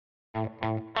Welcome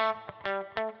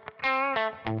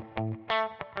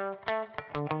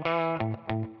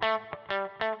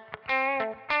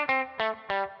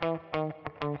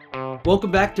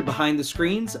back to Behind the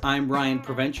Screens. I'm Ryan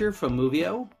Preventure from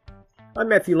Movio. I'm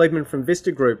Matthew Liebman from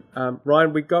Vista Group.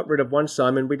 Ryan, we got rid of one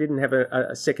Simon. We didn't have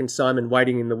a second Simon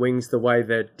waiting in the wings the way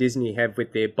that Disney have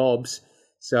with their Bobs.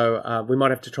 So we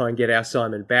might have to try and get our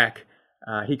Simon back.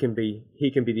 He can be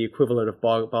the equivalent of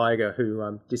Biger,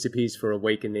 who disappears for a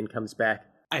week and then comes back.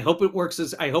 I hope it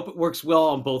works well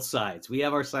on both sides. We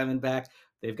have our Simon back.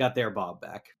 They've got their Bob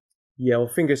back. Yeah, well,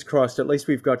 fingers crossed. At least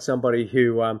we've got somebody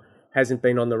who hasn't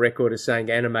been on the record as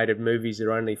saying animated movies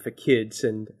are only for kids,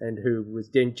 and who was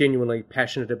genuinely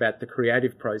passionate about the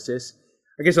creative process.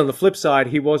 I guess on the flip side,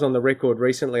 he was on the record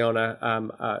recently on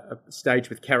a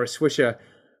stage with Kara Swisher,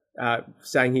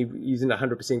 saying he isn't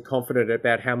 100% confident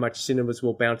about how much cinemas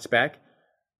will bounce back.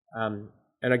 And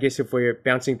I guess if we're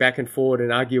bouncing back and forward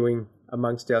and arguing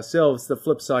amongst ourselves, the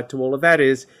flip side to all of that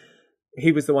is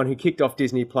he was the one who kicked off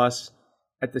Disney Plus.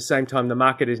 At the same time, the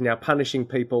market is now punishing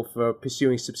people for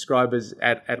pursuing subscribers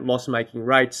at loss-making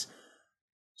rates.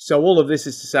 So all of this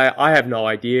is to say, I have no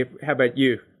idea. How about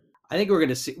you? I think we're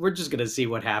just going to see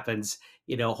what happens.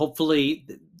 Hopefully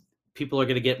people are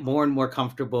going to get more and more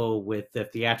comfortable with the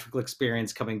theatrical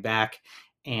experience coming back.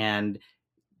 And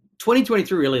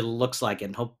 2023 really looks like it.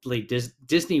 And hopefully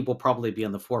Disney will probably be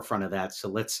on the forefront of that. So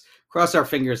let's cross our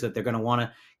fingers that they're going to want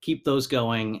to keep those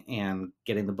going and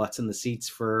getting the butts in the seats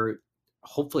for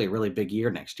hopefully a really big year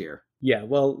next year. Yeah,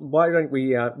 well, why don't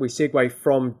we segue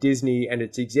from Disney and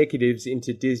its executives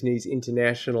into Disney's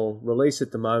international release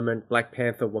at the moment, Black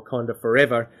Panther: Wakanda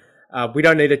Forever. We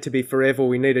don't need it to be forever.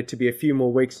 We need it to be a few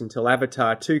more weeks until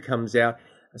Avatar 2 comes out.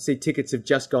 I see tickets have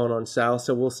just gone on sale,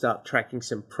 so we'll start tracking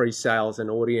some pre-sales and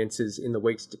audiences in the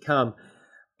weeks to come.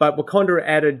 But Wakanda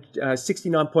added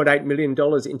 $69.8 million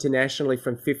internationally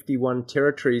from 51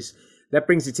 territories. That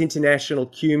brings its international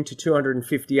cum to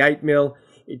 $258 million.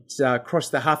 It's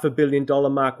crossed the $500 million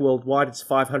mark worldwide. It's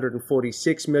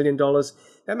 $546 million.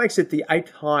 That makes it the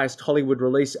 8th highest Hollywood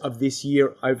release of this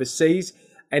year overseas.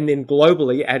 And then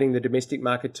globally, adding the domestic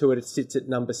market to it, it sits at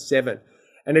number 7.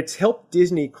 And it's helped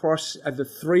Disney cross the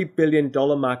 $3 billion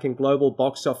mark in global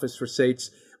box office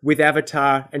receipts, with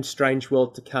Avatar and Strange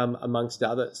World to come, amongst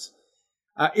others.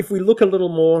 If we look a little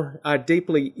more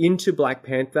deeply into Black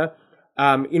Panther,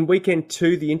 in weekend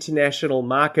 2, the international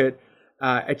market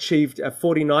achieved a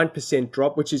 49%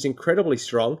 drop, which is incredibly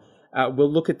strong. We'll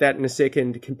look at that in a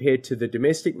second compared to the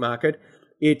domestic market.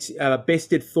 It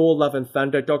bested Thor: Love and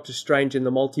Thunder, Doctor Strange and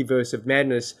the Multiverse of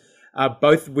Madness,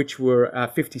 both which were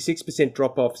 56%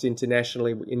 drop-offs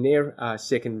internationally in their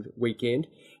second weekend,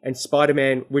 and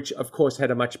Spider-Man, which of course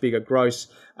had a much bigger gross,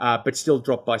 but still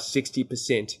dropped by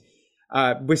 60%.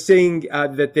 We're seeing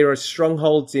that there are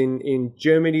strongholds in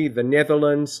Germany, the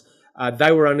Netherlands.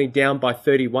 They were only down by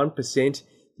 31%.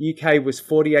 The UK was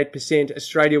 48%.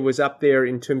 Australia was up there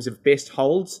in terms of best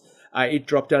holds. It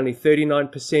dropped only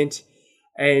 39%.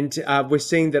 And we're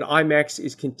seeing that IMAX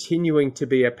is continuing to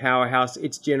be a powerhouse.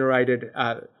 It's generated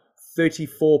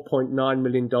 $34.9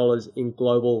 million in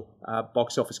global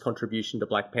box office contribution to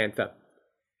Black Panther.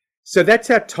 So that's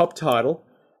our top title.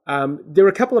 There are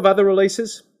a couple of other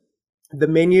releases. The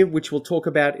Menu, which we'll talk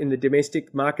about in the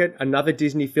domestic market, another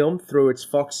Disney film through its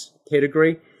Fox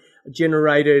category,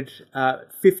 generated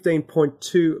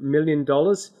 $15.2 million.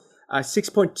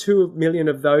 6.2 million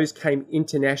of those came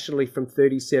internationally from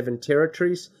 37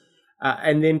 territories.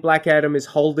 And then Black Adam is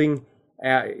holding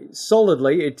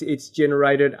solidly. It's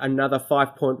generated another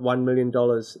 $5.1 million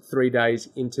 3 days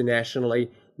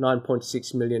internationally,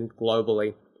 9.6 million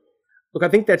globally. Look, I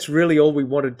think that's really all we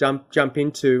want to jump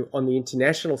into on the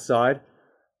international side.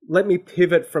 Let me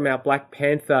pivot from our Black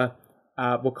Panther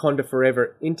Wakanda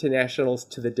Forever internationals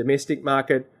to the domestic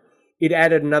market. It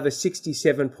added another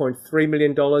 $67.3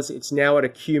 million. It's now at a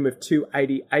cum of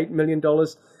 $288 million.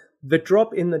 The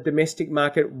drop in the domestic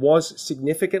market was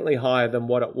significantly higher than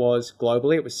what it was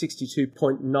globally. It was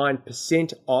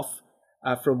 62.9% off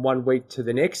from 1 week to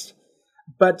the next,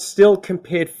 but still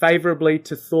compared favorably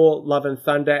to Thor: Love and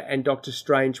Thunder and Doctor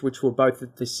Strange, which were both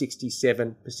at the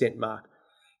 67% mark.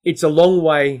 It's a long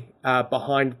way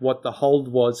behind what the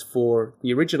hold was for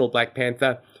the original Black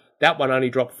Panther. That one only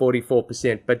dropped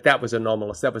 44%, but that was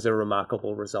anomalous. That was a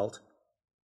remarkable result.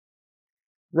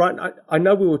 Right, I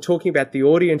know we were talking about the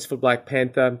audience for Black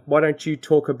Panther. Why don't you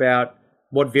talk about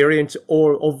what variants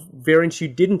or variants you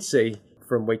didn't see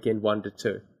from weekend 1 to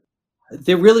 2?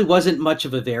 There really wasn't much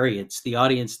of a variance. The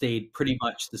audience stayed pretty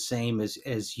much the same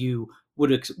as you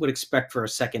would expect for a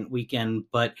second weekend.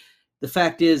 But the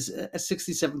fact is, a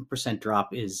 67%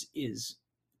 drop is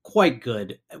quite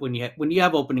good when you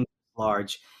have openings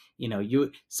large.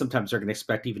 You sometimes are going to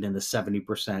expect even in the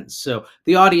 70%. So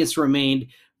the audience remained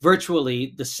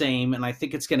virtually the same, and I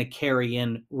think it's going to carry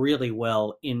in really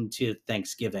well into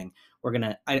Thanksgiving.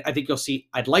 I think you'll see.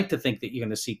 I'd like to think that you're going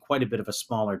to see quite a bit of a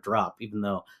smaller drop, even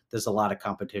though there's a lot of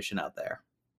competition out there.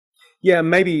 Yeah,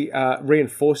 maybe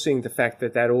reinforcing the fact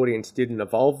that that audience didn't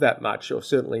evolve that much, or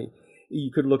certainly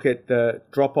you could look at the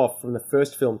drop off from the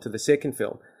first film to the second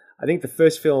film. I think the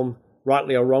first film,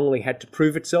 rightly or wrongly, had to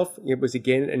prove itself. It was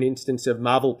again an instance of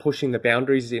Marvel pushing the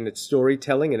boundaries in its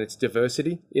storytelling and its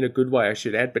diversity, in a good way, I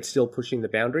should add, but still pushing the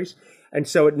boundaries. And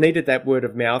so it needed that word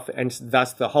of mouth, and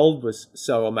thus the hold was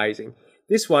so amazing.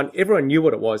 This one, everyone knew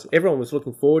what it was. Everyone was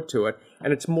looking forward to it.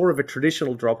 And it's more of a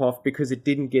traditional drop-off because it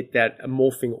didn't get that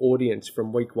morphing audience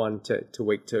from week one to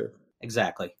week two.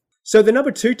 Exactly. So the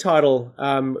number two title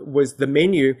was The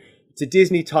Menu. It's a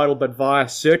Disney title, but via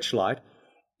Searchlight.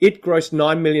 It grossed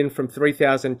 $9 million from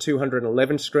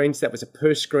 3,211 screens. That was a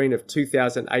per screen of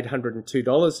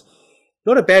 $2,802.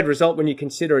 Not a bad result when you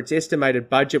consider its estimated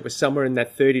budget was somewhere in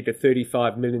that $30 to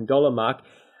 $35 million mark.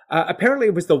 Apparently,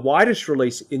 it was the widest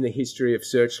release in the history of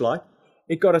Searchlight.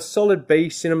 It got a solid B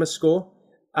cinema score.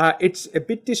 It's a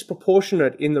bit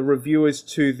disproportionate in the reviewers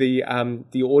to the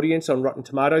audience on Rotten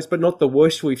Tomatoes, but not the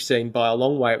worst we've seen by a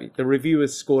long way. The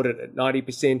reviewers scored it at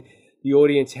 90%. The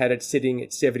audience had it sitting at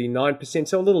 79%,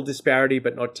 so a little disparity,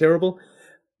 but not terrible.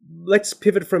 Let's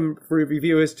pivot from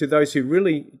reviewers to those who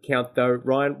really count, though.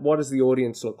 Ryan, what does the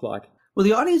audience look like? Well,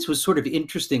 the audience was sort of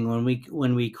interesting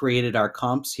when we created our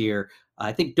comps here.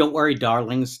 I think Don't Worry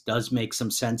Darlings does make some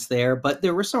sense there, but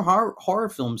there were some horror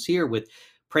films here with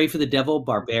Pray for the Devil,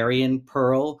 Barbarian,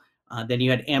 Pearl. Then you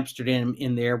had Amsterdam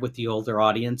in there with the older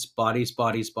audience, Bodies,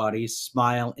 Bodies, Bodies,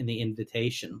 Smile, and The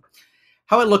Invitation.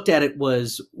 How I looked at it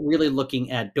was really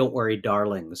looking at Don't Worry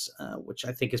Darlings, which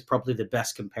I think is probably the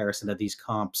best comparison of these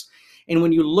comps. And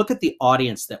when you look at the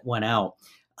audience that went out,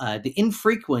 the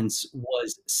infrequence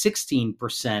was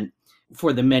 16%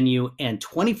 for The Menu and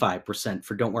 25%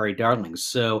 for Don't Worry Darlings.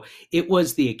 So it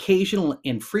was the occasional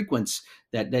infrequence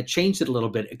that changed it a little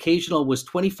bit. Occasional was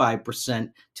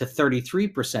 25% to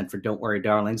 33% for Don't Worry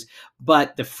Darlings,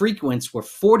 but the frequents were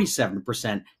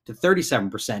 47% to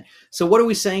 37%. So what are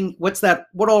we saying?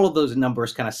 What all of those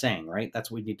numbers kind of saying, right?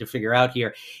 That's what we need to figure out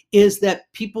here, is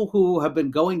that people who have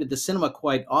been going to the cinema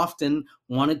quite often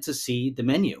wanted to see The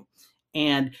Menu.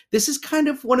 And this is kind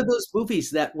of one of those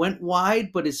movies that went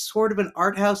wide, but is sort of an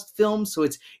art house film. So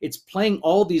it's playing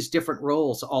all these different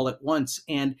roles all at once,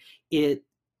 and it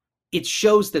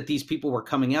shows that these people were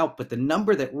coming out. But the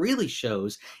number that really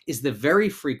shows is the very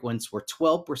frequents were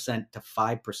 12% to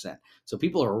 5%. So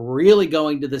people are really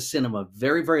going to the cinema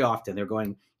very, very often. They're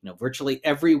going, virtually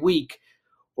every week.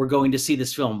 We're going to see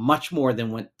this film much more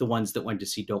than the ones that went to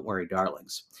see Don't Worry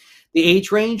Darlings. The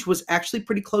age range was actually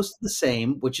pretty close to the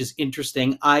same, which is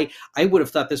interesting. I would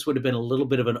have thought this would have been a little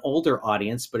bit of an older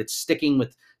audience, but it's sticking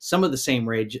with some of the same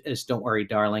range as Don't Worry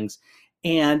Darlings,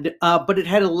 and but it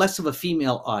had a less of a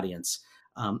female audience,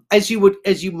 as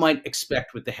you might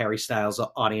expect with the Harry Styles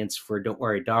audience for Don't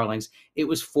Worry Darlings. It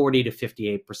was 40 to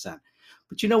 58%.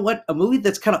 But you know what? A movie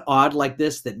that's kind of odd like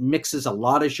this, that mixes a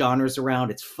lot of genres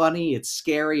around. It's funny, it's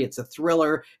scary, it's a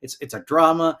thriller, it's a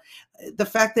drama. The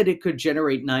fact that it could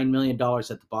generate $9 million at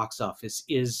the box office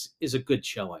is a good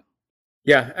showing.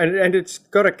 Yeah, and it's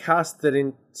got a cast that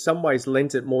in some ways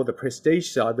lends it more the prestige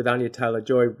side, with Anya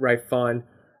Taylor-Joy, Ralph Fiennes,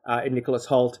 and Nicholas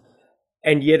Hoult,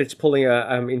 and yet it's pulling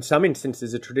in some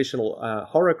instances a traditional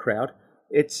horror crowd.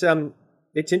 It's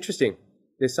interesting.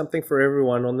 There's something for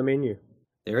everyone on The Menu.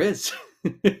 There is.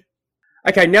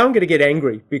 Okay, now I'm going to get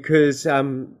angry because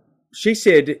she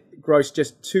said grossed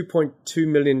just $2.2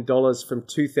 million from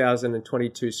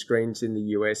 2,022 screens in the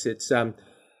US. It's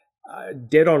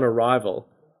dead on arrival.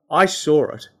 I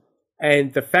saw it,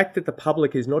 and the fact that the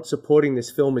public is not supporting this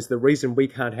film is the reason we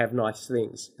can't have nice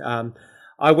things.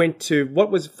 I went to what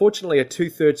was fortunately a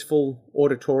 2/3 full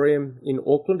auditorium in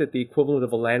Auckland at the equivalent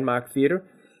of a landmark theatre.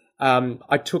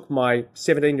 I took my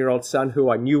 17-year-old son, who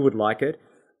I knew would like it,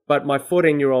 but my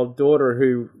 14-year-old daughter,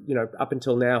 who, up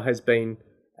until now has been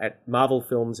at Marvel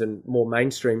films and more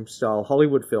mainstream style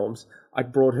Hollywood films, I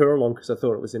brought her along because I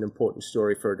thought it was an important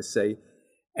story for her to see.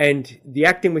 And the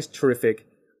acting was terrific.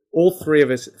 All three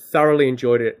of us thoroughly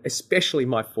enjoyed it, especially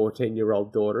my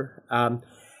 14-year-old daughter.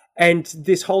 And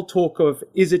this whole talk of,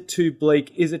 is it too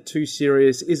bleak? Is it too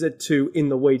serious? Is it too in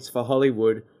the weeds for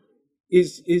Hollywood?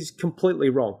 Is completely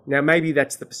wrong. Now, maybe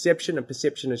that's the perception, and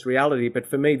perception is reality, but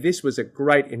for me, this was a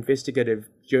great investigative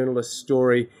journalist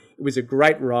story. It was a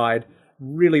great ride,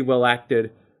 really well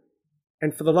acted.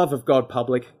 And for the love of God,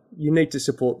 public, you need to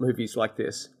support movies like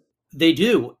this. They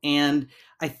do. And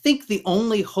I think the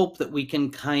only hope that we can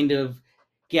kind of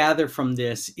gather from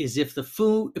this is if the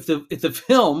food if the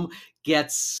film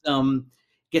gets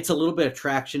a little bit of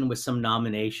traction with some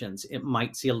nominations, it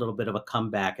might see a little bit of a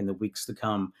comeback in the weeks to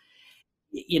come.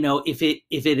 If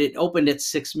it had opened at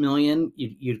 6 million,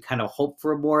 you'd kind of hope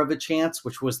for more of a chance,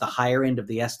 which was the higher end of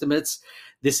the estimates.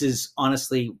 This is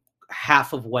honestly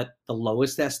half of what the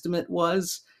lowest estimate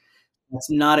was.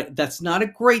 That's not a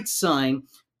great sign,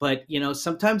 but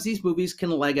sometimes these movies can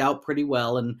leg out pretty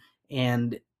well,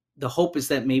 and the hope is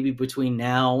that maybe between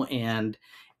now and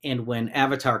when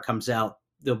Avatar comes out,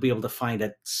 they'll be able to find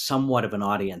a somewhat of an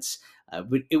audience.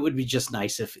 It would be just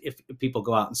nice if people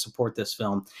go out and support this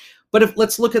film. But if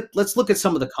let's look at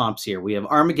some of the comps here. We have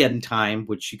Armageddon Time,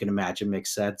 which you can imagine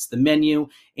makes sense. The Menu,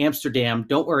 Amsterdam,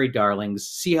 Don't Worry Darlings,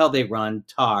 See How They Run,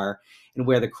 Tar, and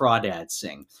Where the Crawdads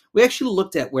Sing. We actually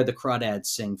looked at Where the Crawdads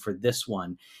Sing for this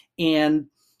one, and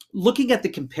looking at the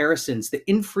comparisons, the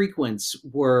infrequents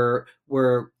were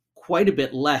quite a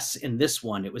bit less in this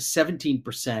one. It was 17%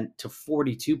 to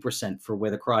 42% for Where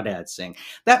the Crawdads Sing.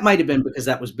 That might have been because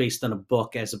that was based on a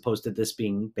book as opposed to this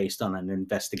being based on an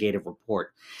investigative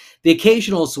report. The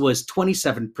occasionals was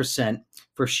 27%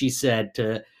 for She Said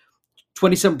to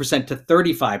 27% to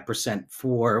 35%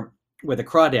 for Where the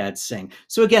Crawdads Sing.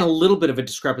 So again, a little bit of a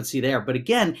discrepancy there. But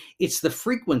again, it's the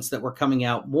frequents that were coming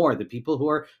out more, the people who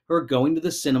are going to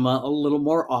the cinema a little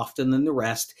more often than the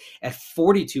rest, at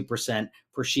 42%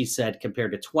 for She Said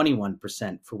compared to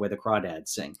 21% for Where the Crawdads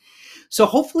Sing. So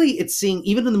hopefully it's seeing,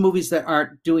 even in the movies that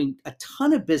aren't doing a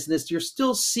ton of business, you're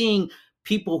still seeing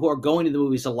people who are going to the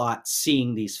movies a lot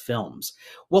seeing these films.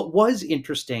 What was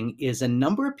interesting is a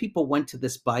number of people went to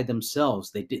this by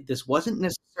themselves. This wasn't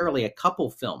necessarily a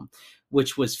couple film,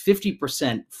 which was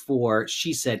 50% for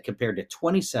She Said compared to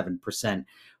 27%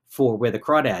 for Where the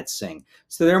Crawdads Sing.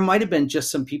 So there might have been just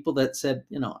some people that said,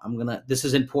 this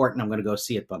is important, I'm gonna go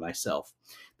see it by myself.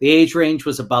 The age range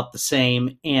was about the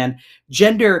same, and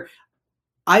gender,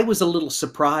 I was a little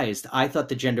surprised. I thought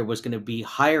the gender was going to be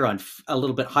a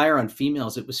little bit higher on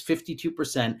females. It was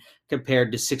 52%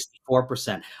 compared to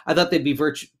 64%. I thought they'd be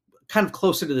kind of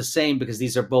closer to the same because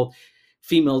these are both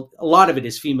female. A lot of it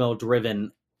is female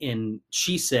driven in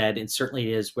She Said, and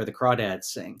certainly is Where the Crawdads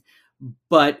Sing.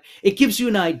 But it gives you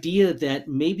an idea that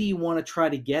maybe you want to try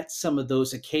to get some of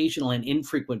those occasional and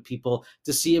infrequent people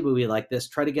to see a movie like this,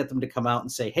 try to get them to come out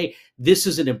and say, hey, this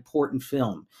is an important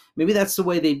film. Maybe that's the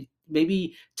way they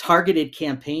maybe targeted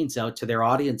campaigns out to their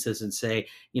audiences and say,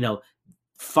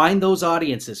 find those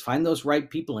audiences, find those right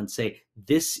people and say,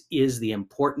 this is the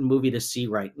important movie to see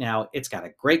right now. It's got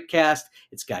a great cast,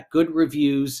 it's got good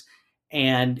reviews,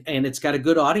 and it's got a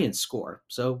good audience score.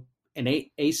 So an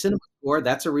A cinema score,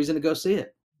 that's a reason to go see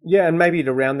it. Yeah, and maybe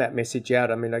to round that message out,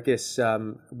 I mean, I guess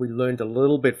we learned a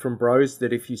little bit from Bros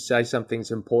that if you say something's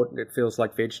important, it feels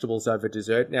like vegetables over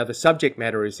dessert. Now, the subject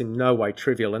matter is in no way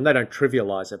trivial, and they don't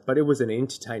trivialize it, but it was an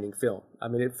entertaining film. I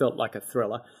mean, it felt like a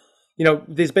thriller.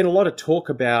 There's been a lot of talk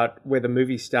about whether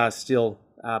movie stars still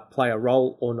play a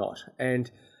role or not. And,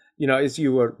 as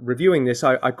you were reviewing this,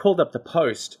 I called up The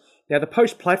Post. Now, The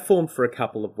Post platformed for a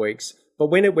couple of weeks, but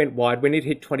when it went wide, when it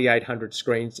hit 2,800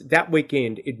 screens, that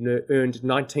weekend it earned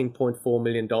 $19.4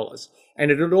 million. And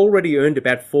it had already earned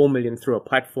about $4 million through a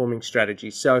platforming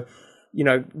strategy. So,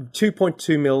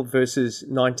 2.2 mil versus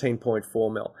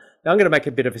 19.4 mil. Now, I'm going to make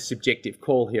a bit of a subjective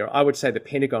call here. I would say the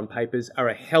Pentagon Papers are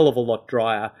a hell of a lot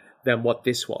drier than what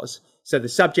this was. So the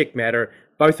subject matter,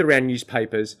 both around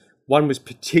newspapers, one was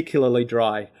particularly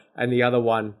dry and the other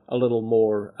one a little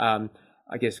more,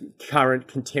 current,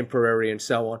 contemporary and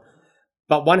so on.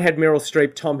 But one had Meryl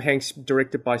Streep, Tom Hanks,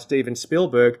 directed by Steven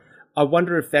Spielberg. I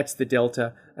wonder if that's the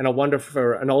delta, and I wonder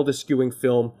for an older skewing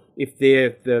film, if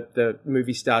they're the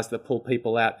movie stars that pull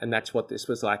people out, and that's what this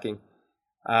was lacking.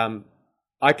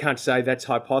 I can't say that's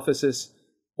hypothesis.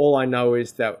 All I know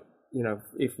is that,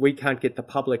 if we can't get the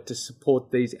public to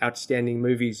support these outstanding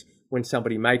movies when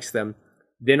somebody makes them,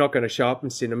 they're not going to show up in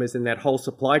cinemas, and that whole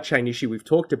supply chain issue we've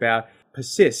talked about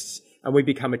persists, and we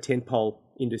become a tentpole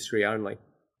industry only.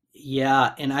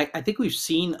 Yeah, and I think we've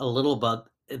seen a little about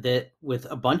that with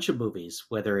a bunch of movies,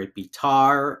 whether it be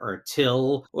Tar or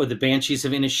Till or The Banshees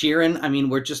of Inisherin. I mean,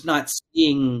 we're just not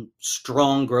seeing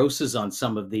strong grosses on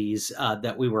some of these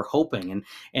that we were hoping,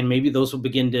 and maybe those will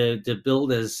begin to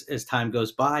build as time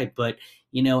goes by. But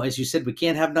as you said, we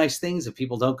can't have nice things if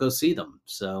people don't go see them.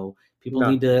 So people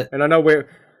need to. And I know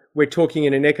we're talking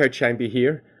in an echo chamber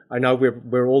here. I know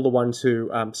we're all the ones who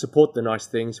support the nice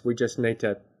things. We just need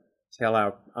to tell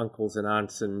our uncles and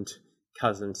aunts and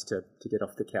cousins to get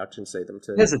off the couch and see them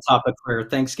too. Here's a topic for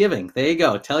Thanksgiving. There you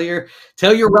go. Tell your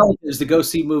relatives to go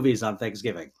see movies on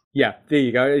Thanksgiving. Yeah, there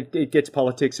you go. It gets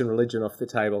politics and religion off the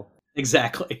table.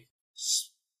 Exactly.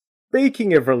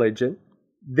 Speaking of religion,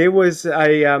 there was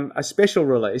a special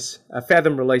release, a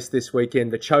Fathom release this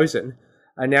weekend, The Chosen.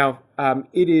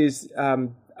 It is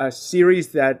a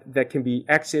series that can be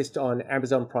accessed on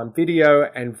Amazon Prime Video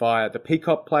and via the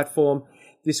Peacock platform.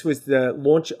 This was the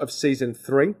launch of season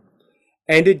 3,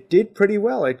 and it did pretty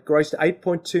well. It grossed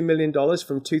 $8.2 million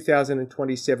from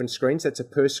 2,027 screens. That's a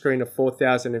per screen of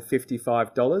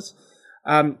 $4,055.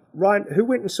 Ryan, who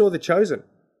went and saw The Chosen?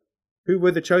 Who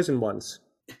were the chosen ones?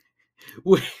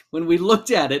 When we looked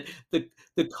at it,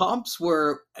 the comps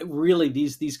were really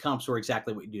these comps were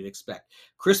exactly what you'd expect.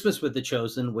 Christmas with the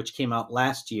Chosen, which came out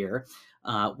last year,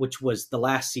 which was the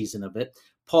last season of it.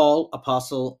 Paul,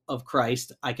 Apostle of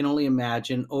Christ, I Can Only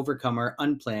Imagine, Overcomer,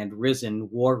 Unplanned, Risen,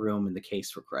 War Room, and The Case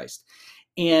for Christ.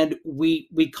 And we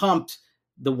comped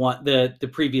the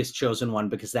previous Chosen one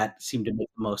because that seemed to make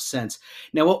the most sense.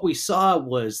 Now, what we saw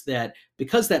was that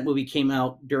because that movie came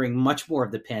out during much more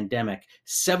of the pandemic,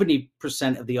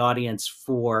 70% of the audience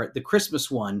for the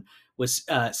Christmas one was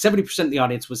 70% of the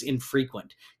audience was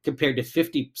infrequent compared to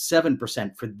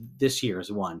 57% for this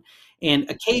year's one. And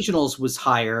occasionals was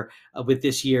higher with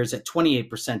this year's at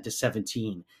 28% to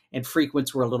 17, and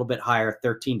frequents were a little bit higher,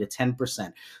 13 to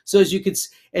 10%. So as you could,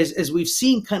 as we've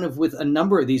seen kind of with a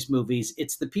number of these movies,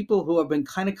 it's the people who have been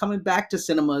kind of coming back to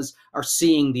cinemas are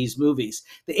seeing these movies.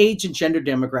 The age and gender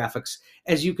demographics,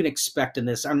 as you can expect in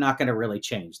this, are not going to really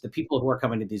change. The people who are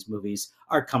coming to these movies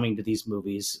are coming to these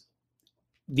movies.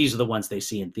 These are the ones they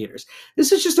see in theaters.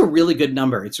 This is just a really good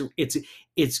number.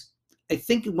 It's I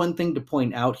think one thing to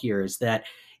point out here is that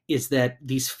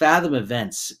these Fathom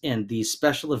events and these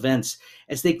special events,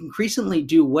 as they increasingly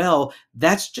do well,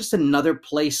 that's just another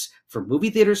place for movie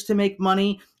theaters to make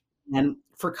money, and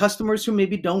for customers who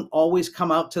maybe don't always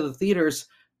come out to the theaters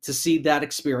to see that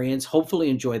experience, hopefully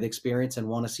enjoy the experience and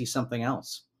want to see something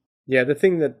else. Yeah, the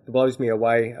thing that blows me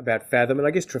away about Fathom, and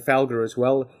I guess Trafalgar as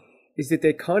well, is that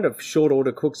they're kind of short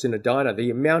order cooks in a diner.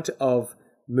 The amount of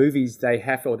movies they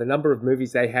have, or the number of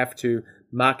movies they have to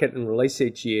market and release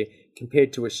each year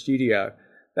compared to a studio,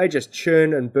 they just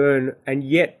churn and burn, and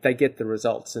yet they get the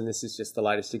results. And this is just the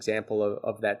latest example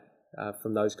of that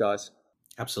from those guys.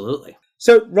 Absolutely.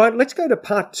 So, Ryan, let's go to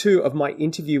part 2 of my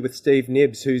interview with Steve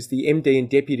Nibbs, who's the MD and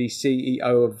Deputy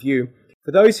CEO of Vue.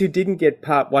 For those who didn't get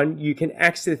part 1, you can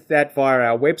access that via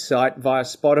our website, via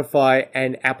Spotify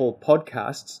and Apple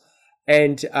Podcasts.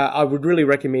 And I would really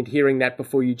recommend hearing that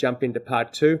before you jump into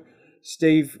part 2.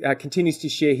 Steve continues to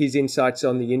share his insights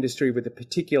on the industry with a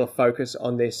particular focus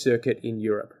on their circuit in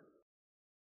Europe.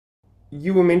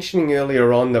 You were mentioning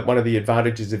earlier on that one of the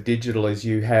advantages of digital is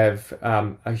you have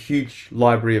a huge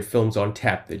library of films on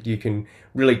tap that you can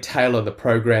really tailor the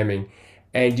programming.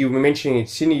 And you were mentioning in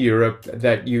Cine Europe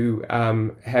that you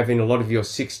have in a lot of your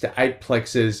 6 to 8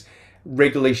 plexes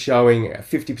regularly showing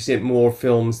 50% more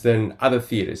films than other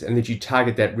theaters, and that you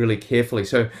target that really carefully.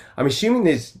 So I'm assuming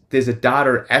there's a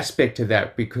data aspect to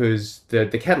that because the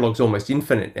catalog's almost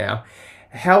infinite now.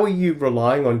 How are you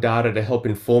relying on data to help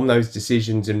inform those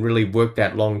decisions and really work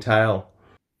that long tail?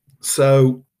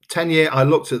 So 10 year, I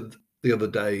looked at the other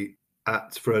day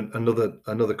for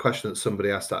another question that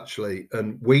somebody asked actually,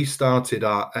 and we started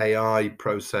our AI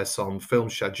process on film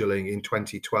scheduling in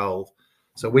 2012.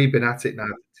 So we've been at it now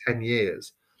for 10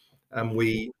 years, and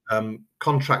we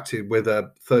contracted with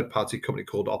a third-party company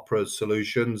called Opera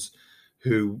Solutions,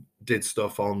 who did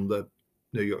stuff on the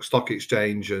New York Stock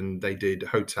Exchange, and they did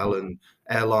hotel and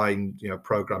airline,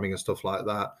 programming and stuff like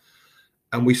that.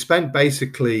 And we spent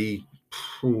basically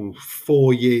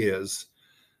 4 years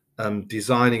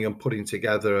designing and putting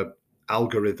together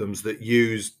algorithms that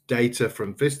used data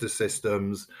from Vista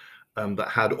systems that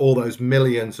had all those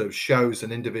millions of shows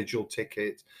and individual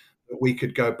tickets that we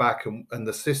could go back and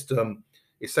the system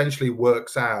essentially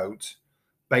works out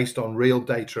based on real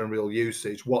data and real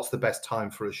usage what's the best time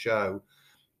for a show.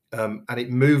 And it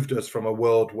moved us from a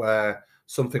world where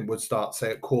something would start,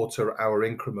 say, at quarter-hour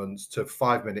increments to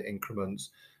 5-minute increments,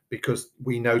 because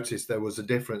we noticed there was a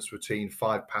difference between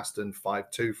 5 past and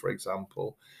 5 to, for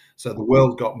example. So the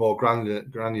world got more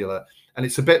granular, and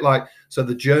it's a bit like, so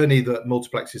the journey that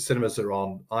multiplexes cinemas are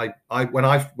on. When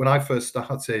I first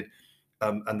started,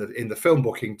 and in the film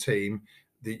booking team,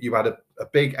 you had a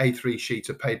big A3 sheet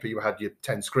of paper. You had your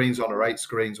 10 screens on, or 8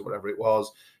 screens, or whatever it was.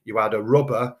 You had a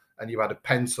rubber and you had a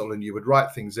pencil, and you would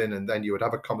write things in, and then you would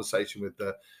have a conversation with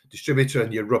the distributor,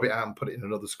 and you'd rub it out and put it in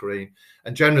another screen.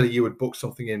 And generally you would book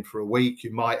something in for a week.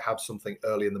 You might have something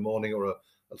early in the morning or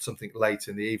something late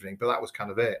in the evening, but that was kind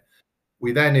of it.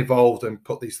 We then evolved and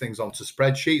put these things onto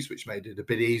spreadsheets, which made it a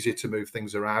bit easier to move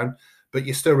things around, but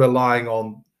you're still relying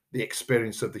on the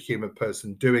experience of the human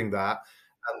person doing that.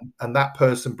 And that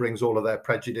person brings all of their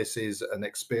prejudices and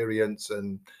experience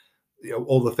and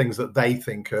all the things that they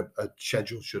think a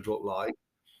schedule should look like.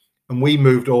 And we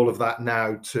moved all of that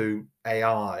now to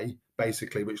AI,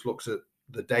 basically, which looks at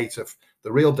the data,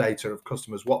 the real data of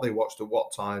customers, what they watched at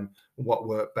what time, and what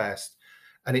worked best.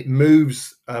 And it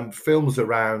moves films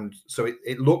around. So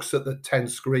it looks at the 10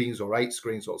 screens or 8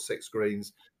 screens or 6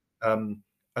 screens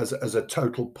as a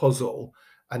total puzzle.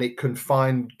 And it can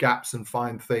find gaps and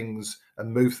find things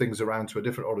and move things around to a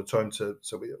different auditorium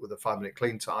with a 5-minute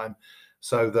clean time,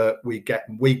 so that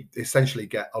we essentially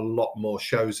get a lot more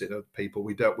shows in of people.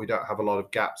 We don't have a lot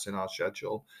of gaps in our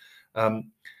schedule.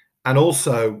 And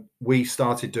also we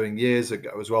started doing years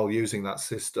ago as well, using that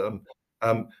system.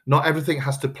 Not everything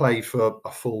has to play for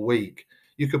a full week.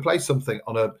 You could play something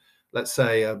on let's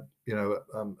say a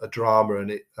drama,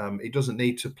 and it doesn't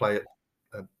need to play at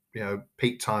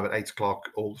peak time at 8 o'clock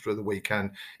all through the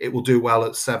weekend. It will do well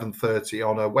at 7:30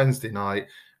 on a Wednesday night,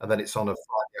 and then it's on a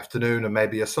Friday afternoon and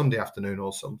maybe a Sunday afternoon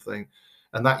or something.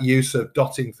 And that use of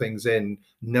dotting things in,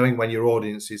 knowing when your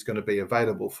audience is going to be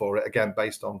available for it, again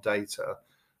based on data,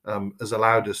 has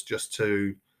allowed us just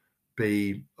to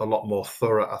be a lot more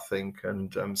thorough, I think,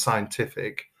 and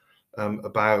scientific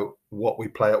about what we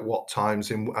play at what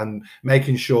times, and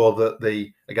making sure that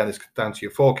again, it's down to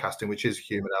your forecasting, which is a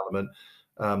human element,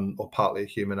 or partly a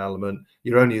human element.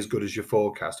 You're only as good as your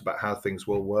forecast about how things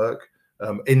will work.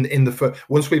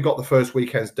 Once we've got the first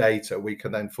weekend's data, we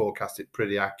can then forecast it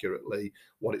pretty accurately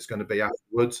what it's going to be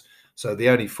afterwards. So the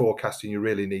only forecasting you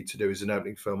really need to do is an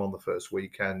opening film on the first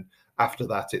weekend. After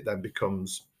that, it then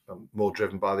becomes more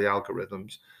driven by the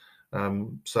algorithms.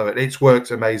 So it's worked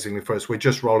amazingly for us. We're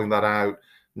just rolling that out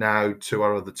now to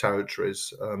our other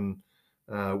territories.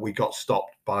 We got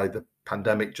stopped by the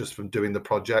pandemic just from doing the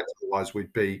project. Otherwise,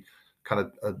 we'd be kind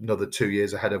of another 2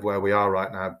 years ahead of where we are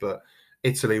right now. But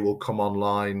Italy will come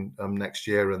online next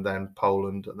year, and then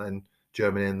Poland, and then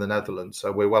Germany and the Netherlands.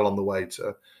 So we're well on the way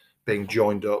to being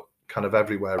joined up kind of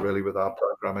everywhere, really, with our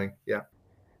programming. Yeah.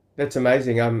 That's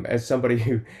amazing. As somebody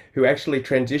who actually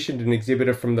transitioned an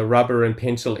exhibitor from the rubber and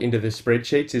pencil into the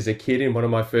spreadsheets as a kid in one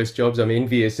of my first jobs, I'm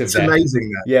envious of that. It's amazing.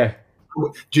 That. Yeah.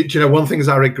 Do you know, one thing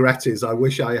I regret is I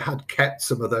wish I had kept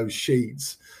some of those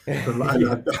sheets. And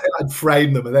I'd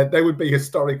frame them, and they would be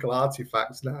historical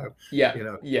artifacts now. Yeah,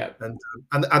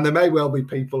 and there may well be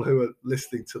people who are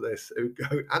listening to this who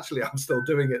go, actually, I'm still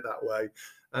doing it that way.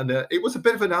 And it was a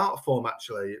bit of an art form,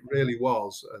 actually. It really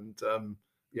was. And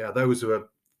those were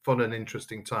fun and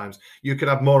interesting times. You could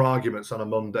have more arguments on a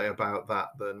Monday about that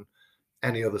than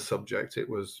any other subject.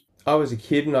 I was a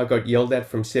kid and I got yelled at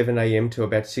from 7 a.m. to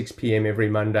about 6 p.m. every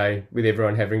Monday, with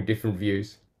everyone having different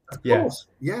views. Of course,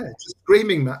 just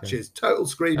screaming matches, total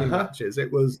screaming matches.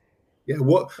 It was,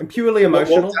 and purely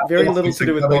emotional, very little to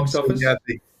do with box office.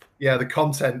 The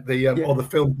content, or the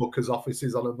film bookers'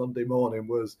 offices on a Monday morning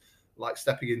was like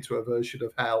stepping into a version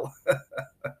of hell.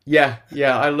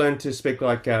 I learned to speak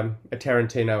like a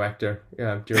Tarantino actor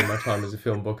during my time as a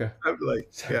film booker. Totally.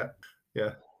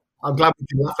 Yeah. I'm glad we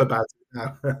can laugh about it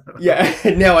now.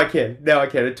 Now I can.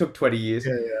 It took 20 years.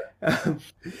 Yeah.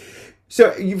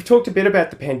 So you've talked a bit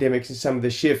about the pandemics and some of the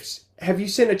shifts. Have you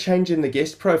seen a change in the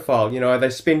guest profile? Are they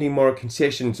spending more at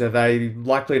concessions? Are they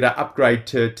likely to upgrade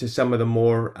to some of the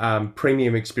more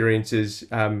premium experiences?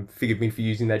 Forgive me for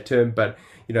using that term, but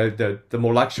the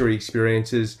more luxury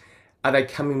experiences, are they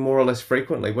coming more or less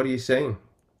frequently? What are you seeing?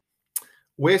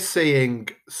 We're seeing,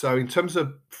 so in terms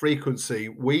of frequency,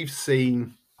 we've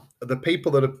seen the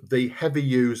people that are the heavy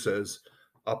users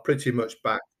are pretty much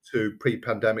back to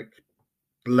pre-pandemic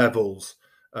levels,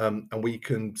 and we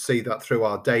can see that through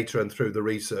our data and through the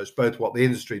research, both what the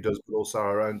industry does but also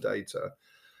our own data.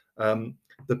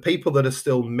 The people that are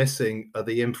still missing are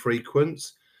the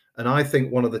infrequents, and I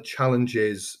think one of the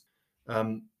challenges,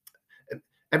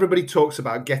 everybody talks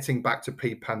about getting back to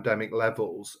pre-pandemic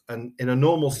levels, and in a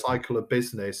normal cycle of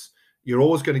business, you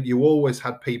always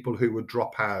had people who would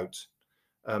drop out,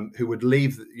 who would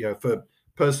leave, for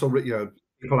personal,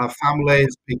 people have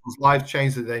families, people's lives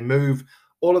change, they move,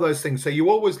 all of those things. So you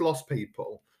always lost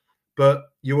people, but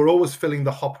you were always filling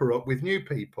the hopper up with new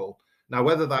people. Now,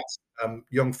 whether that's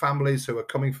young families who are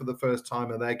coming for the first time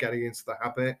and they're getting into the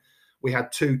habit, we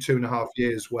had 2.5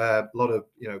 years where a lot of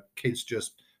kids,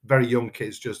 just very young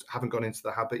kids, just haven't gone into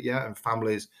the habit yet, and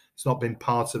families, it's not been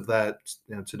part of their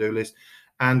to-do list.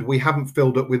 And we haven't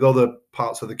filled up with other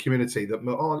parts of the community that,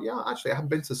 actually, I haven't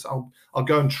been to, I'll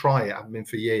go and try it. I haven't been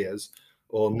for years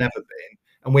or never been.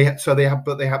 And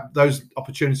they have those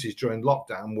opportunities during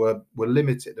lockdown were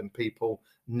limited, and people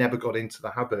never got into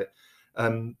the habit.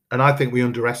 And I think we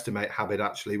underestimate habit,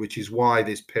 actually, which is why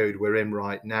this period we're in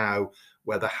right now,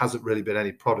 where there hasn't really been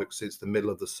any products since the middle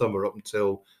of the summer up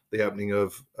until the opening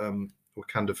of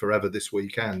Wakanda Forever this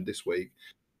week,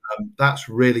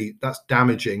 that's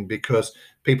damaging, because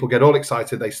people get all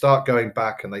excited, they start going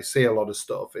back and they see a lot of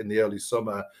stuff in the early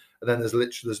summer, and then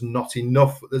there's not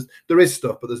enough. There is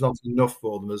stuff, but there's not enough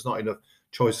for them. There's not enough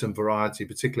choice and variety,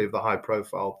 particularly of the high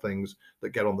profile things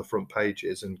that get on the front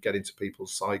pages and get into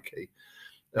people's psyche.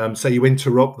 So you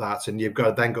interrupt that, and you've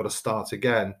got to start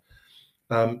again.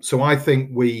 So I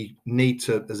think we need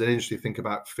to, as an industry, think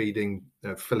about filling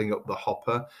up the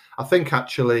hopper. I think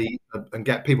actually, and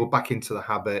get people back into the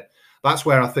habit. That's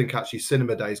where I think actually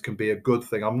cinema days can be a good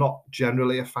thing. I'm not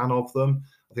generally a fan of them.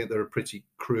 I think they're a pretty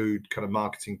crude kind of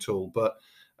marketing tool, but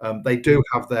they do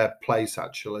have their place,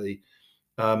 actually.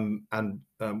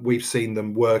 We've seen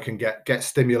them work and get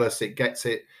stimulus. It gets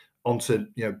it onto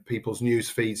people's news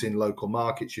feeds in local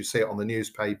markets. You see it on the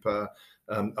newspaper,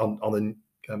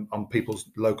 on people's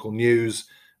local news.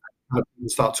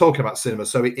 Start talking about cinema,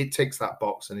 so it ticks that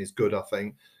box and is good. I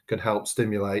think can help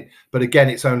stimulate, but again,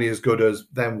 it's only as good as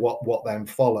then what then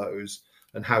follows,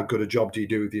 and how good a job do you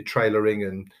do with your trailering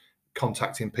and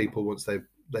contacting people once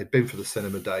they've been for the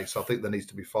cinema day. So I think there needs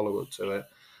to be follow up to it.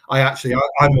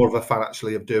 I'm more of a fan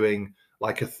actually of doing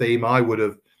like a theme. I would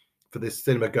have, for this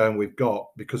cinema going we've got,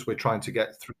 because we're trying to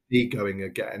get 3D going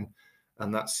again,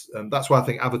 and that's why I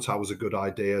think Avatar was a good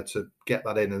idea, to get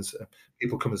that in and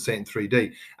people come and see it in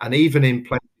 3D. And even in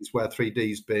places where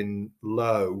 3D's been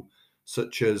low,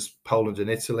 such as Poland and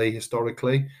Italy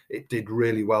historically, it did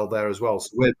really well there as well.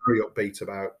 So we're very upbeat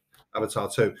about Avatar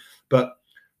 2. But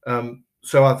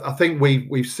so I think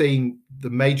we've seen the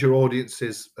major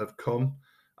audiences have come.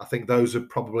 I think those are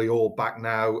probably all back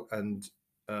now, and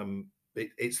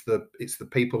it's the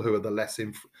people who are the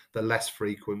less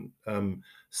frequent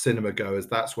cinema goers.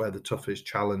 That's where the toughest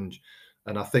challenge.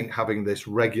 And I think having this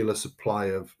regular supply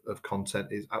of content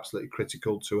is absolutely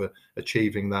critical to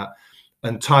achieving that.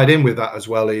 And tied in with that as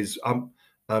well is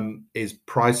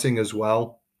pricing as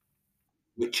well,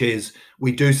 which is,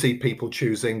 we do see people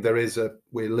choosing.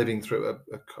 We're living through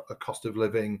a cost of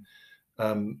living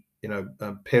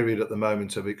period at the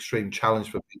moment of extreme challenge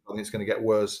for people. I think it's going to get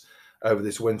worse over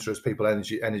this winter as people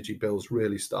energy bills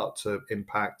really start to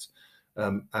impact,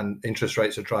 and interest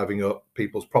rates are driving up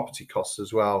people's property costs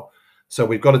as well. So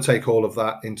we've got to take all of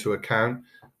that into account.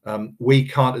 We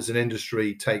can't, as an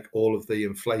industry, take all of the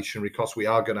inflationary costs. We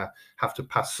are going to have to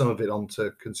pass some of it on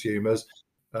to consumers.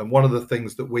 One of the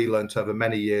things that we learned over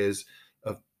many years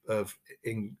of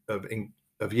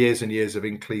years and years of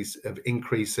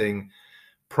increasing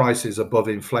prices above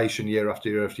inflation year after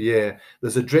year after year,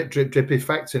 there's a drip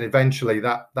effect, and eventually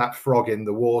that frog in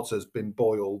the water has been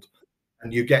boiled,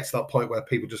 and you get to that point where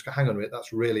people just go, hang on a minute,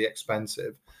 that's really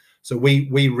expensive. So we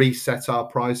reset our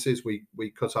prices, we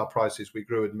cut our prices, we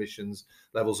grew admissions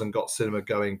levels and got cinema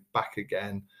going back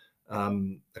again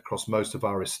across most of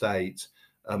our estate.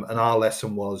 And our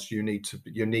lesson was, you need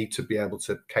to be able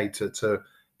to cater to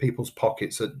people's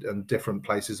pockets and different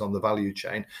places on the value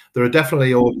chain. There are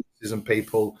definitely audiences and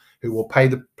people who will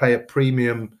pay a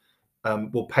premium,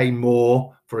 will pay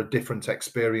more for a different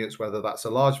experience, whether that's a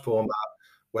large format,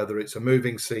 whether it's a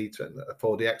moving seat, a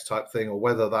 4DX type thing, or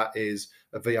whether that is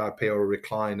a VIP or a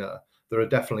recliner. There are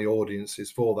definitely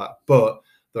audiences for that, but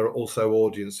there are also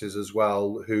audiences as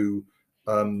well who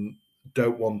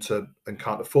don't want to and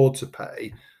can't afford to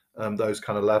pay those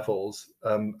kind of levels,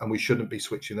 and we shouldn't be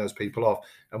switching those people off.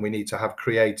 And we need to have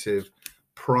creative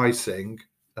pricing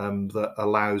that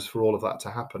allows for all of that to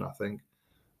happen, I think.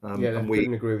 Yeah, I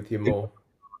couldn't agree with you more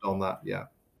on that.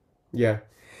 Yeah.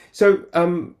 So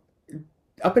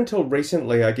up until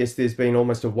recently, I guess there's been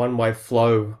almost a one-way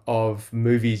flow of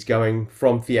movies going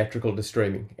from theatrical to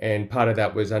streaming. And part of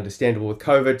that was understandable with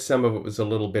COVID. Some of it was a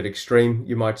little bit extreme,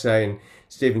 you might say. And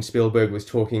Steven Spielberg was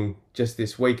talking just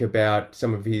this week about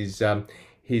some of his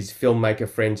filmmaker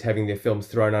friends having their films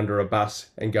thrown under a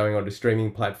bus and going onto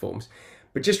streaming platforms.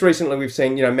 But just recently we've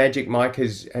seen, Magic Mike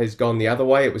has gone the other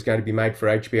way. It was going to be made for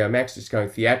HBO Max. It's going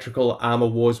theatrical. Armor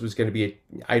Wars was going to be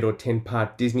an 8 or 10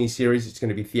 part Disney series. It's going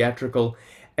to be theatrical.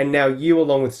 And now you,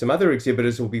 along with some other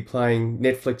exhibitors, will be playing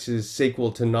Netflix's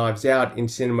sequel to Knives Out in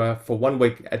cinema for 1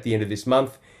 week at the end of this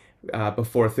month,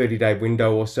 before a 30-day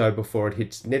window or so before it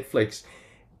hits Netflix.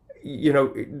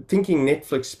 Thinking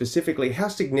Netflix specifically, how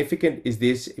significant is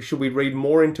this? Should we read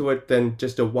more into it than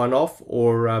just a one-off,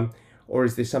 or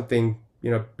is there something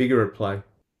bigger at play?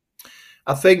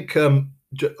 I think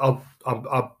I'll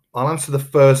answer the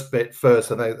first bit first,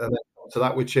 and then to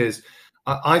that, which is,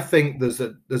 I think there's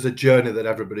a journey that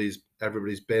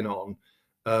everybody's been on,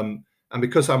 And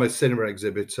because I'm a cinema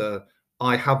exhibitor,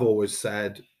 I have always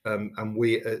said, and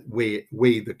we,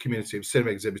 the community of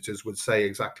cinema exhibitors, would say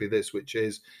exactly this, which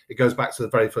is, it goes back to the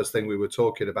very first thing we were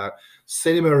talking about.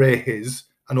 Cinema is,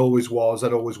 and always was,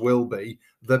 and always will be,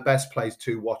 the best place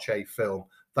to watch a film.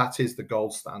 That is the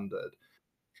gold standard.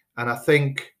 And I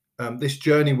think this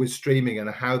journey with streaming and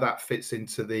how that fits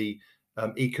into the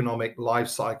economic life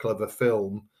cycle of a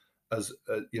film, as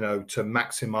to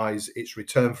maximize its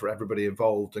return for everybody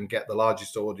involved and get the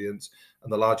largest audience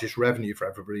and the largest revenue for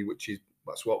everybody,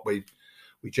 that's what we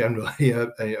generally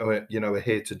are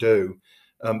here to do.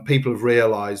 People have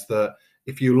realized that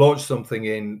if you launch something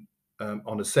in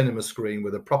on a cinema screen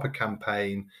with a proper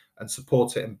campaign and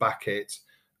support it and back it,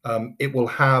 it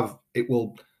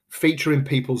will feature in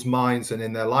people's minds and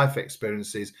in their life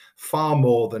experiences far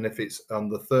more than if it's on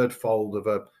the third fold of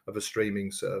a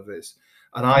streaming service.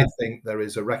 And I think there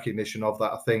is a recognition of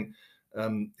that. I think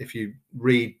if you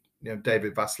read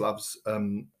David Vaslav's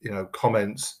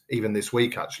comments, even this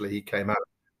week, actually, he came out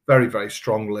very, very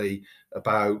strongly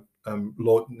about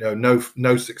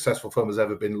no successful film has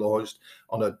ever been launched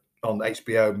on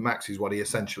HBO Max, is what he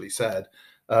essentially said.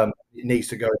 It needs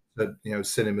to go to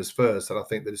cinemas first, and I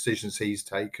think the decisions he's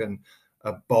taken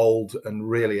are bold and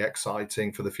really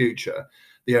exciting for the future.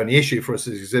 The only issue for us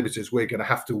as exhibitors, we're going to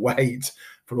have to wait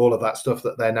for all of that stuff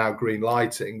that they're now green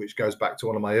lighting, which goes back to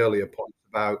one of my earlier points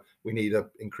about we need an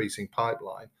increasing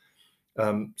pipeline.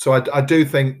 So I do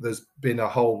think there's been a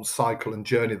whole cycle and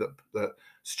journey that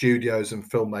studios and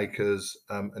filmmakers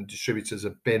and distributors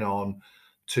have been on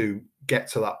to get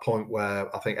to that point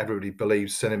where I think everybody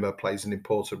believes cinema plays an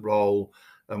important role.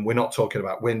 And we're not talking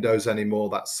about windows anymore.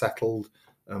 That's settled.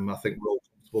 I think we're all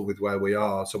comfortable with where we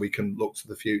are, so we can look to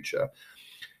the future.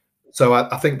 So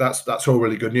I think that's all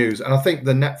really good news. And I think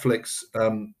the Netflix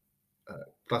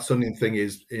Glass Onion thing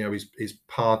is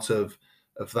part of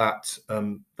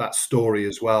that story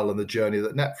as well, and the journey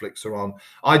that Netflix are on.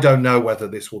 I don't know whether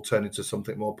this will turn into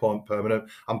something more permanent.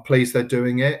 I'm pleased they're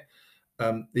doing it.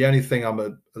 The only thing I'm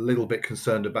a little bit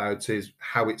concerned about is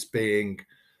how it's being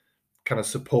kind of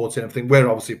supported. I think we're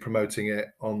obviously promoting it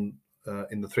on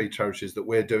in the 3 territories that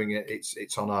we're doing it.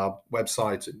 It's on our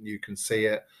website and you can see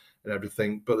it and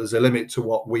everything, but there's a limit to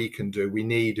what we can do. We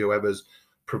need whoever's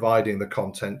providing the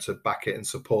content to back it and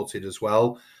support it as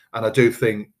well. And I do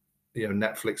think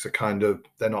Netflix are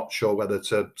they're not sure whether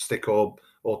to stick or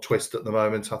twist at the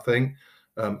moment. I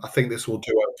think this will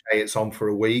do okay. It's on for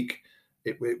a week.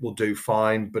 It will do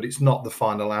fine, but it's not the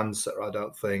final answer, I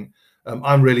don't think.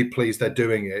 I'm really pleased they're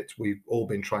doing it. We've all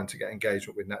been trying to get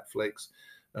engagement with Netflix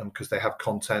because they have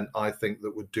content, I think,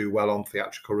 that would do well on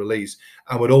theatrical release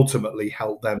and would ultimately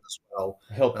help them as well.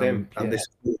 Help them.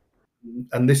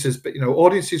 And this is,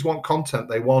 audiences want content.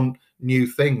 They want new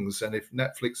things. And if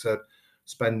Netflix are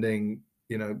spending,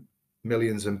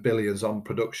 millions and billions on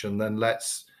production, then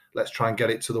let's try and get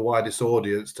it to the widest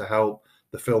audience to help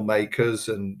the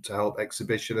filmmakers and to help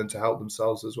exhibition and to help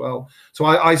themselves as well. So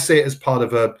I see it as part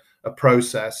of a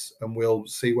process, and we'll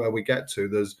see where we get to.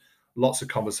 There's lots of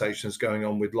conversations going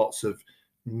on with lots of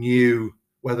new,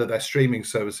 whether they're streaming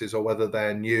services or whether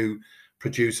they're new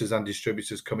producers and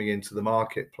distributors coming into the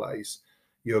marketplace.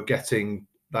 You're getting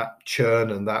that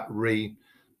churn and that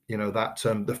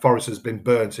the forest has been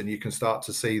burnt, and you can start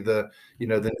to see the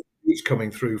news coming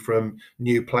through from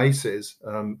new places,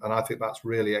 and I think that's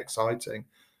really exciting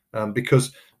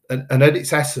because, and at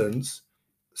its essence,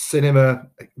 cinema,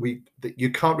 you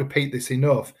can't repeat this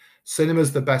enough.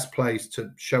 Cinema's the best place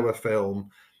to show a film,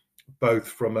 both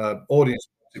from an audience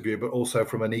point of view, but also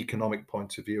from an economic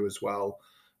point of view as well.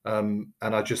 And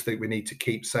I just think we need to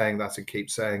keep saying that and keep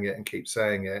saying it and keep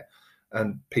saying it,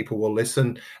 and people will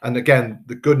listen. And again,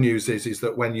 the good news is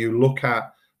that when you look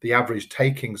at the average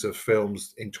takings of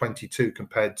films in 22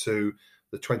 compared to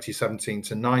the 2017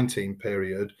 to 19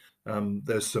 period,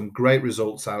 there's some great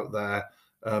results out there.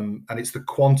 And it's the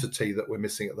quantity that we're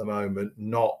missing at the moment,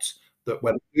 not that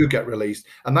when they do get released.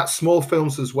 And that's small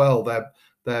films as well.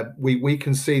 We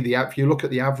can see if you look at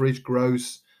the average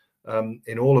gross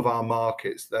in all of our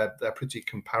markets, they're pretty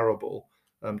comparable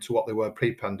to what they were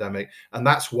pre-pandemic. And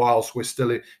that's whilst we're still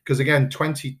in, because again,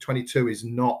 2022 is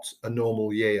not a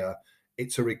normal year.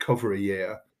 It's a recovery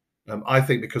year. I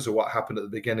think because of what happened at the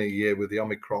beginning of the year with the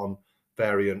Omicron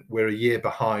variant, we're a year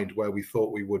behind where we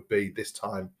thought we would be this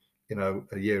time,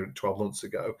 a year and 12 months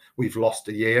ago. We've lost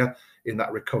a year in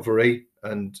that recovery.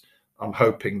 And I'm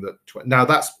hoping that now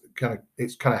that's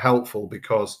it's kind of helpful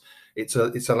because it's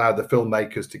allowed the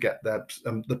filmmakers to get their,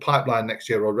 the pipeline next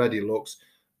year already looks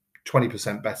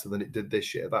 20% better than it did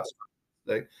this year.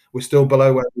 We're still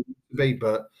below where we need to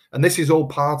be, and this is all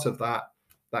part of that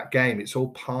that game. It's all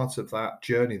part of that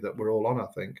journey that we're all on, I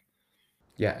think.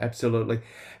 Yeah, absolutely.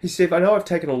 Hey, Steve, I know I've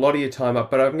taken a lot of your time up,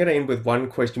 but I'm going to end with one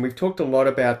question. We've talked a lot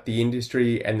about the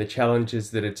industry and the challenges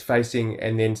that it's facing,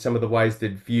 and then some of the ways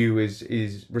that Vue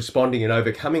is responding and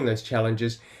overcoming those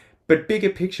challenges. But bigger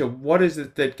picture, what is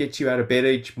it that gets you out of bed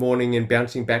each morning and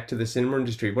bouncing back to the cinema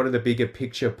industry? What are the bigger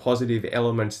picture positive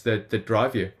elements that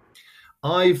drive you?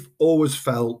 I've always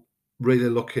felt really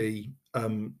lucky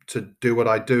to do what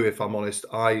I do. If I'm honest,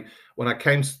 when I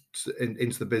came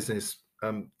into the business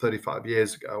 35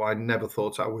 years ago, I never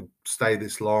thought I would stay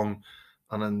this long,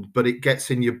 but it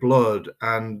gets in your blood.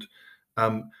 And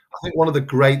I think one of the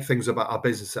great things about our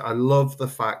business,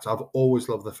 I've always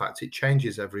loved the fact it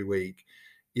changes every week.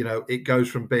 You know, it goes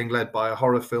from being led by a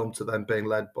horror film to then being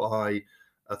led by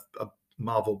a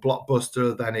Marvel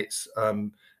blockbuster. Then it's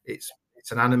an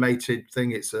animated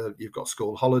thing. You've got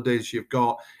school holidays.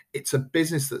 It's a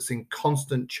business that's in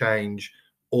constant change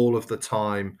all of the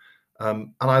time,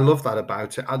 and I love that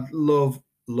about it. I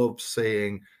love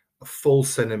seeing a full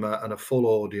cinema and a full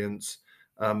audience.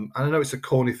 And I know it's a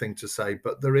corny thing to say,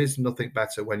 but there is nothing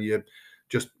better when you're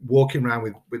just walking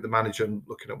around with the manager and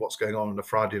looking at what's going on a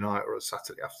Friday night or a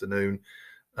Saturday afternoon,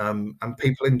 and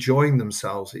people enjoying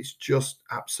themselves. It's just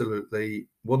absolutely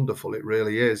wonderful. It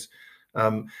really is.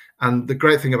 And the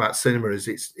great thing about cinema is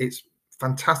it's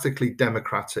fantastically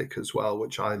democratic as well,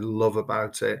 which I love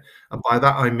about it. And by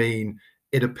that I mean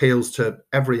it appeals to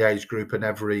every age group and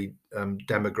every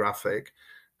demographic,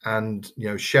 and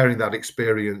sharing that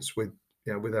experience with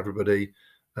everybody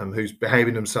who's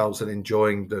behaving themselves and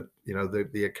enjoying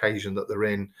the occasion that they're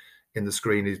in the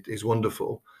screen is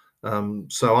wonderful.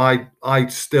 So I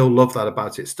still love that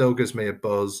about it. It still gives me a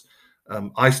buzz.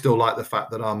 I still like the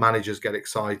fact that our managers get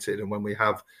excited, and when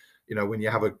when you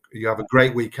have a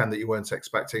great weekend that you weren't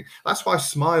expecting. That's why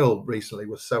Smile recently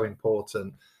was so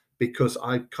important, because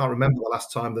I can't remember the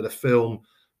last time that a film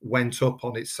went up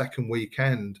on its second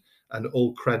weekend, and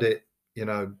all credit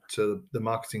to the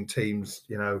marketing teams,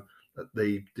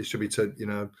 the distributor,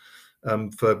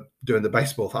 for doing the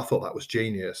baseball. I thought that was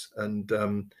genius, and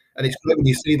it's great when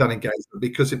you see that engagement,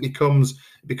 because it becomes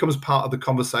part of the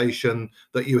conversation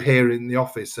that you hear in the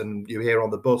office and you hear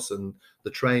on the bus and the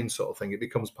train, sort of thing. It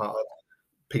becomes part of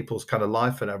people's kind of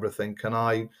life and everything. And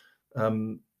I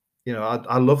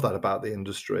love that about the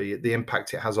industry, the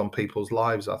impact it has on people's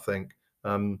lives, I think.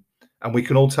 And we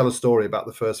can all tell a story about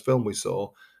the first film we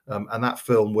saw, and that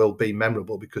film will be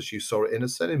memorable because you saw it in a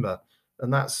cinema.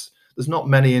 And there's not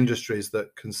many industries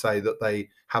that can say that they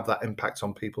have that impact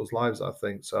on people's lives, I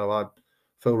think. So I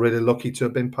feel really lucky to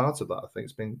have been part of that. I think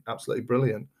it's been absolutely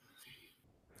brilliant.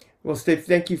 Well, Steve,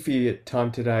 thank you for your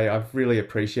time today. I've really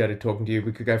appreciated talking to you.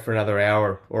 We could go for another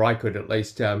hour, or I could at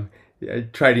least,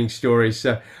 trading stories.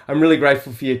 So I'm really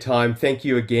grateful for your time. Thank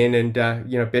you again, and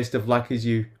best of luck as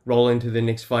you roll into the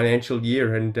next financial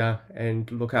year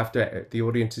and look after the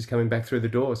audiences coming back through the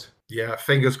doors. Yeah,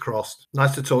 fingers crossed.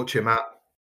 Nice to talk to you, Matt.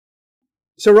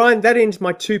 So, Ryan, that ends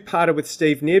my two-parter with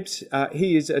Steve Nibbs.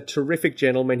 He is a terrific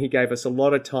gentleman. He gave us a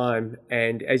lot of time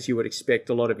and, as you would expect,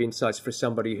 a lot of insights for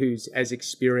somebody who's as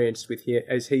experienced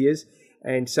as he is,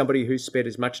 and somebody who's spent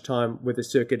as much time with a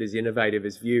circuit as innovative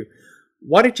as Vue.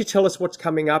 Why don't you tell us what's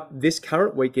coming up this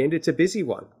current weekend? It's a busy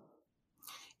one.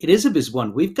 It is a busy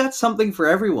one. We've got something for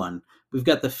everyone. We've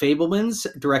got The Fabelmans,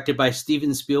 directed by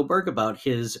Steven Spielberg, about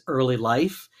his early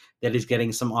life that is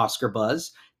getting some Oscar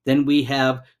buzz. Then we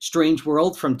have Strange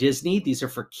World from Disney. These are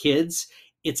for kids.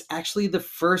 It's actually the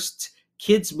first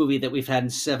kids movie that we've had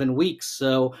in 7 weeks.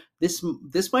 So this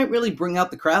might really bring out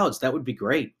the crowds. That would be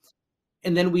great.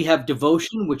 And then we have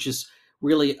Devotion, which is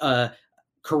really a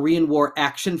Korean War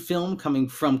action film coming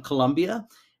from Colombia.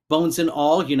 Bones and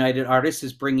All, United Artists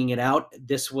is bringing it out.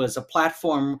 This was a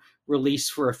platform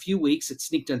release for a few weeks. It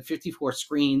sneaked on 54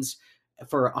 screens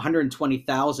for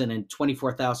 120,000 and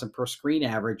 24,000 per screen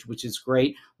average, which is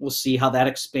great. We'll see how that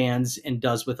expands and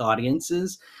does with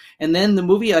audiences. And then the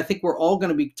movie I think we're all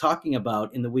going to be talking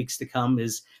about in the weeks to come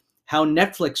is how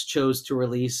Netflix chose to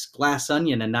release Glass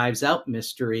Onion, a Knives Out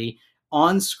mystery,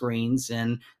 on screens.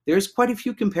 And there's quite a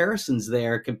few comparisons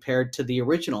there compared to the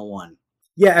original one.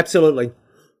 Yeah, absolutely.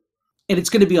 And it's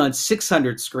going to be on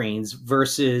 600 screens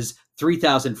versus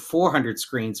 3,400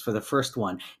 screens for the first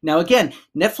one. Now, again,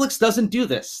 Netflix doesn't do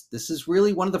this. This is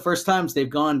really one of the first times they've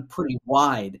gone pretty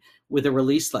wide with a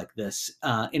release like this.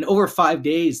 In over 5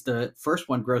 days, the first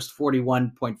one grossed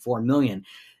 41.4 million.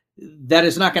 That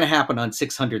is not going to happen on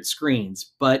 600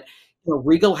 screens. But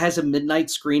Regal has a midnight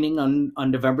screening on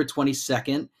November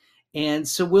 22nd. And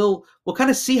so we'll kind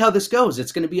of see how this goes.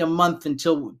 It's going to be a month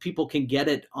until people can get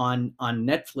it on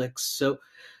Netflix. So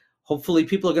hopefully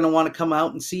people are going to want to come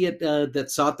out and see it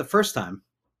that saw it the first time.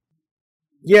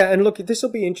 Yeah, and look, this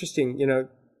will be interesting. You know,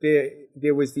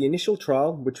 there was the initial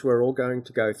trial, which we're all going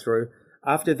to go through.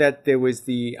 After that, there was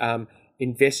the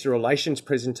investor relations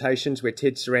presentations where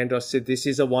Ted Sarandos said this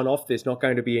is a one-off. There's not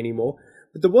going to be any more.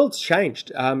 But the world's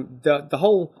changed. The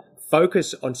whole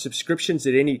focus on subscriptions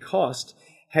at any cost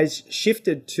has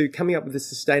shifted to coming up with a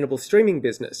sustainable streaming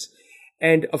business.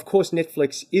 And of course,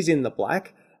 Netflix is in the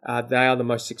black. They are the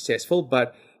most successful,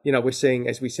 but you know, we're seeing,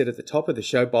 as we said at the top of the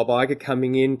show, Bob Iger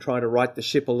coming in, trying to right the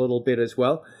ship a little bit as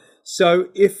well. So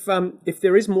if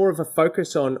there is more of a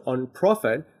focus on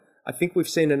profit, I think we've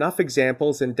seen enough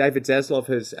examples, and David Zaslav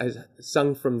has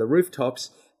sung from the rooftops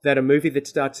that a movie that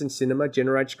starts in cinema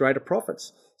generates greater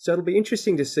profits. So it'll be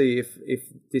interesting to see if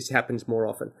this happens more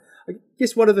often. I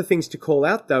guess one of the things to call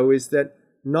out, though, is that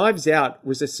Knives Out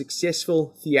was a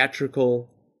successful theatrical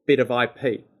bit of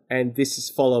IP, and this is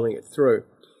following it through.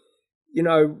 You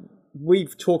know,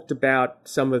 we've talked about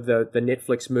some of the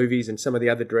Netflix movies and some of the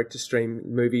other direct-to-stream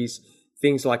movies,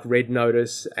 things like Red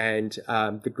Notice and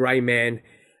The Grey Man,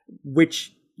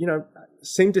 which, you know,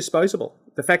 seem disposable.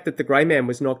 The fact that The Grey Man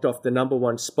was knocked off the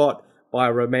 #1 spot by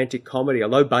a romantic comedy, a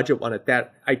low-budget one at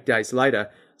that, 8 days later,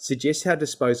 suggests how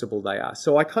disposable they are.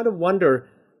 So I kind of wonder,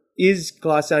 is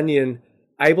Glass Onion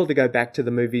able to go back to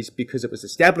the movies because it was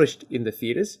established in the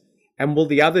theatres? And will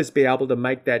the others be able to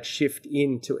make that shift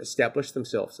in to establish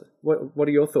themselves? What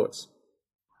are your thoughts?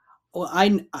 Well,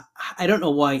 I don't know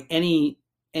why any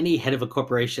head of a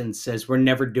corporation says we're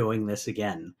never doing this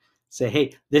again. Say,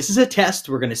 hey, this is a test.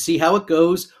 We're going to see how it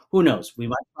goes. Who knows? We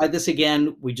might try this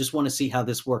again. We just want to see how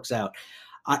this works out.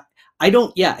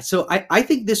 So I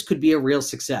think this could be a real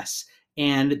success,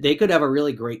 and they could have a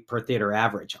really great per theater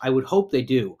average. I would hope they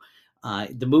do.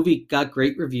 The movie got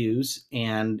great reviews,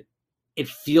 and it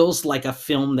feels like a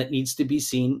film that needs to be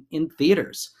seen in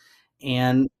theaters.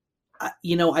 And,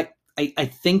 you know, I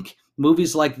think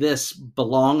movies like this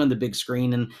belong on the big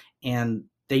screen, and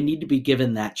they need to be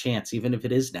given that chance, even if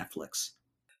it is Netflix.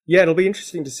 Yeah, it'll be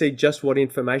interesting to see just what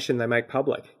information they make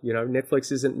public. You know,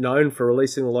 Netflix isn't known for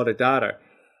releasing a lot of data.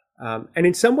 And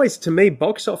in some ways, to me,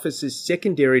 box office is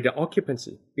secondary to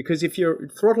occupancy, because if you're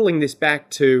throttling this back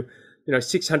to,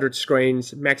 600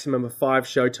 screens, maximum of 5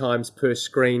 showtimes per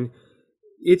screen,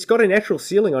 it's got a natural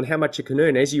ceiling on how much it can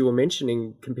earn, as you were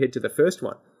mentioning, compared to the first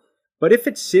one. But if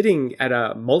it's sitting at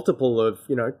a multiple of,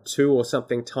 2 or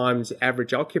something times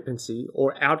average occupancy,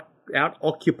 or out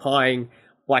occupying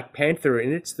Black Panther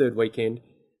in its third weekend,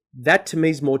 that to me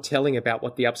is more telling about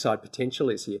what the upside potential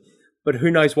is here. But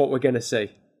who knows what we're going to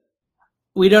see?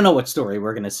 We don't know what story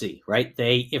we're going to see, right?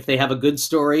 If they have a good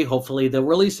story, hopefully they'll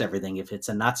release everything. If it's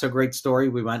a not so great story,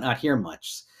 we might not hear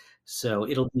much. So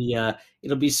it'll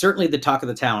be certainly the talk of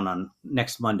the town on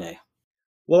next Monday.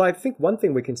 Well, I think one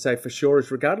thing we can say for sure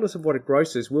is regardless of what it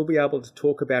grosses, we'll be able to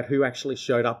talk about who actually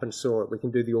showed up and saw it. We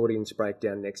can do the audience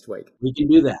breakdown next week. We can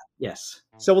do that, yes.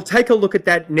 So we'll take a look at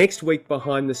that next week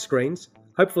behind the screens.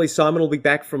 Hopefully Simon will be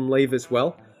back from leave as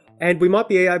well. And we might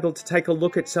be able to take a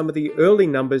look at some of the early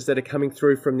numbers that are coming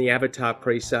through from the Avatar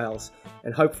pre-sales.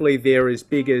 And hopefully they're as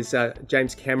big as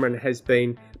James Cameron has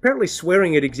been apparently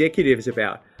swearing at executives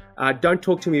about. Don't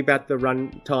talk to me about the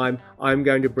runtime. I'm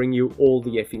going to bring you all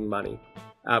the effing money,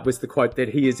 was the quote that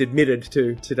he has admitted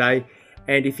to today.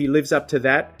 And if he lives up to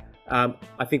that,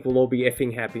 I think we'll all be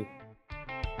effing happy.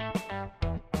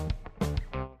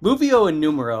 Movio and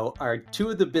Numero are two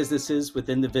of the businesses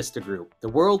within the Vista Group, the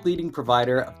world-leading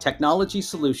provider of technology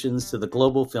solutions to the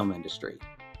global film industry.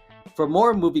 For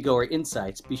more moviegoer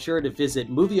insights, be sure to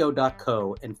visit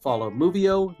movio.co and follow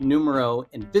Movio, Numero,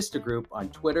 and Vista Group on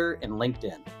Twitter and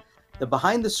LinkedIn. The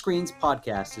Behind the Screens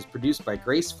podcast is produced by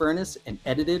Grace Furness and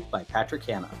edited by Patrick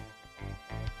Hanna.